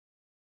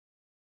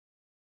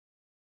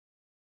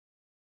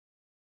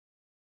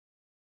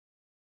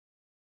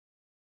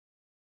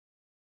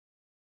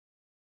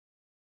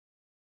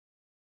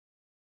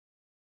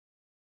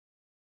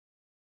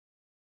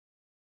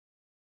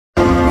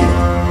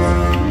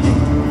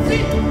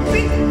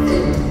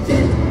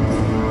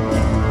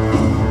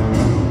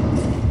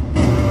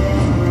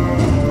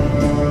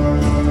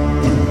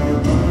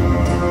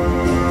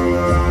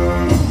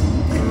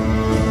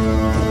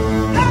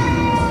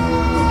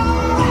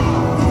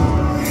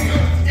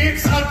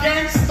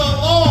against the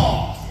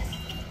law.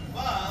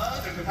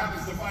 But if it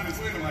happens to find its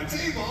way to my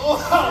table,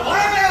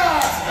 why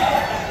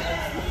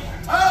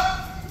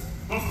not?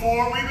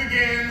 Before we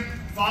begin,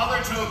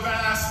 Father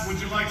Topaz,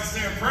 would you like to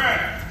say a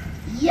prayer?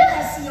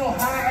 Yes, Your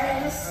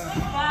Highness.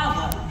 The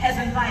Father has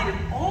invited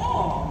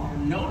all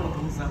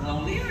notables of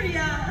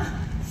Illyria.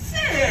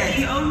 Say,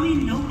 the only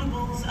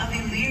notables of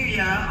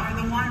Illyria are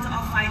the ones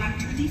all fighting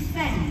to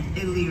defend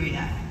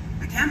Illyria.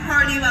 I can't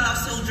party while our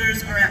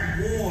soldiers are at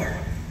war.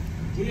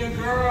 dear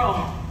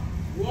girl,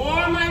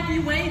 war might be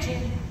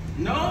waging.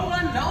 No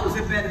one knows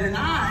it better than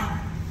I.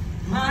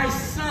 My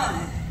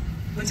son.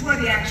 But what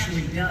he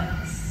actually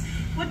does.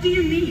 What do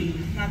you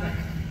mean, Mother?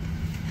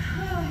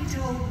 He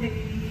told me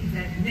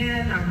that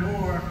men are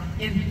more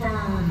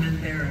infirm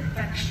in their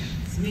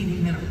affections,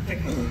 meaning men are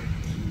fickle.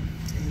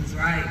 He was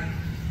right.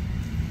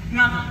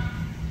 Mother,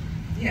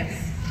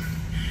 Yes.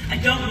 I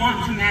don't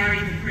want to marry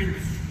the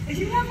prince. If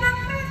you have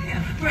not met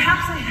him,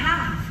 Perhaps I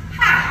have.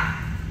 how?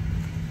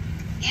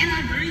 In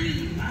a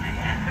dream, I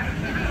have.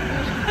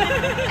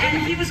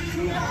 And he was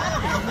cruel.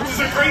 It is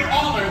a great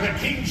honor that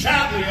King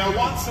Jadlia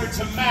wants her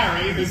to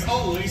marry his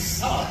only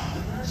son.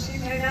 Well, she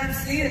may not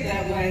see it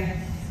that way.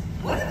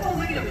 What if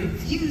Olita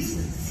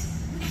refuses?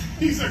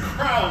 He's a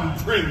crown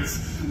prince.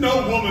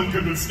 No woman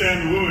could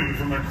withstand wooing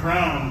from a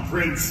crown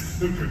prince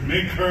who could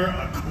make her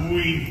a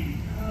queen.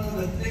 Oh,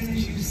 the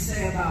things you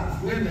say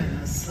about women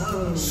are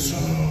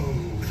so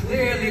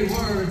clearly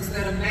words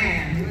that a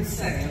man would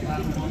say about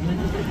a woman.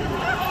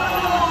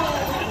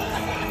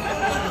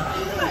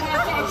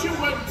 I thought you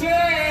were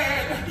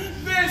dead.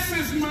 This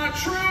is my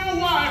true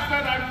wife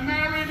that I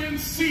married in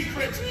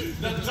secret.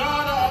 The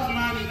daughter of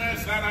my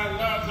nest that I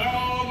loved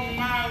all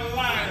my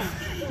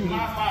life.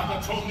 My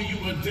father told me you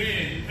were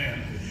dead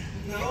then.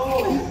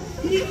 No,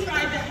 he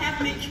tried to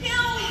have me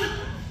killed.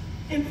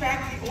 In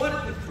fact, he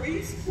ordered the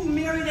priest who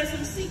married us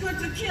in secret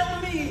to kill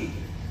me.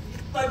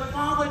 But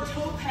Father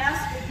Topaz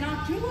did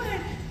not do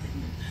it.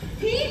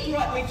 He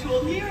brought me to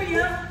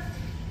Illyria,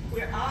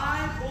 where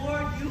I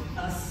bore you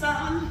a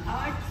son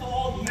I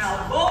called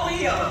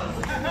Malvolio.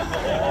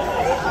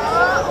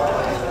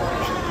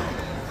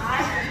 I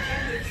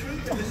kept the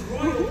truth of his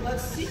royal blood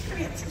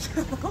secret,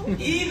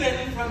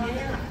 even from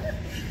him.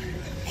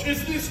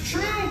 Is this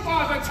true,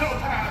 Father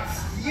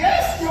Topaz?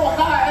 Yes, Your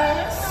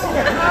Highness.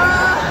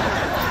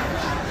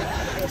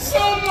 So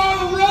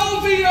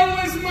Marjorie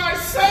is my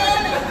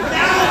son?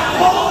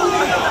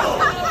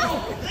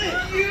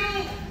 You,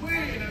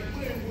 wait.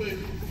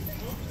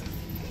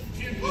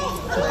 Give me.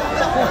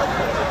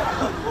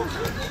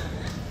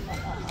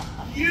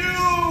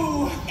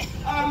 You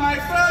are my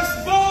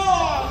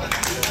firstborn.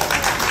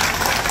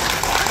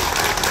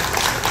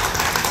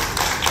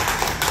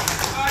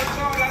 I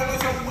thought I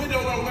was a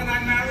widower when I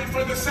married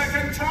for the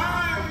second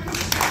time.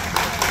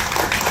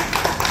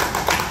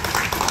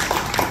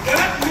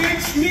 That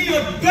makes me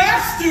a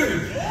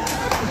bastard!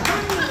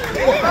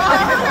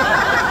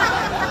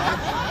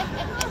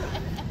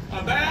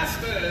 A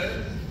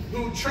bastard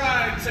who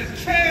tried to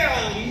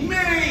kill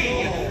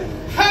me!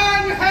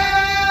 Hang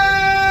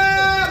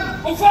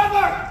him! Oh,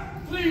 Father!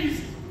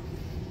 Please,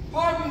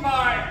 pardon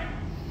my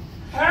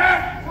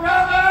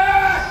half-brother!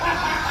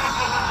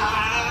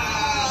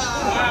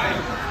 Why?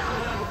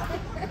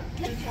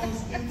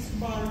 Because it's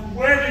my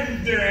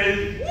wedding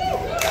day.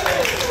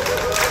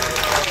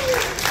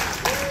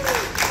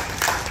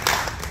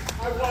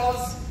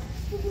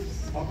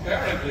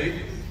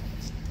 Apparently,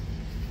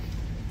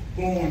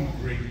 born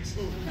great.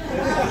 So,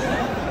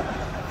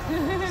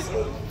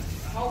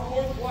 how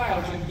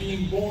worthwhile can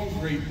being born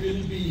great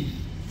really be?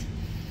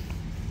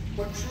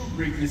 What true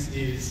greatness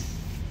is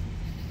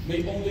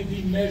may only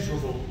be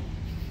measurable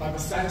by the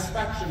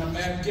satisfaction a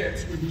man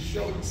gets when he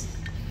shows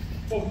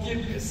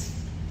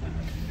forgiveness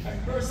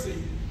and mercy.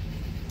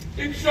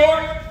 In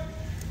short,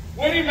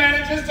 when he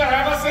manages to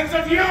have a sense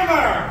of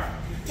humor.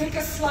 Take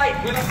a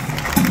slight with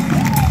a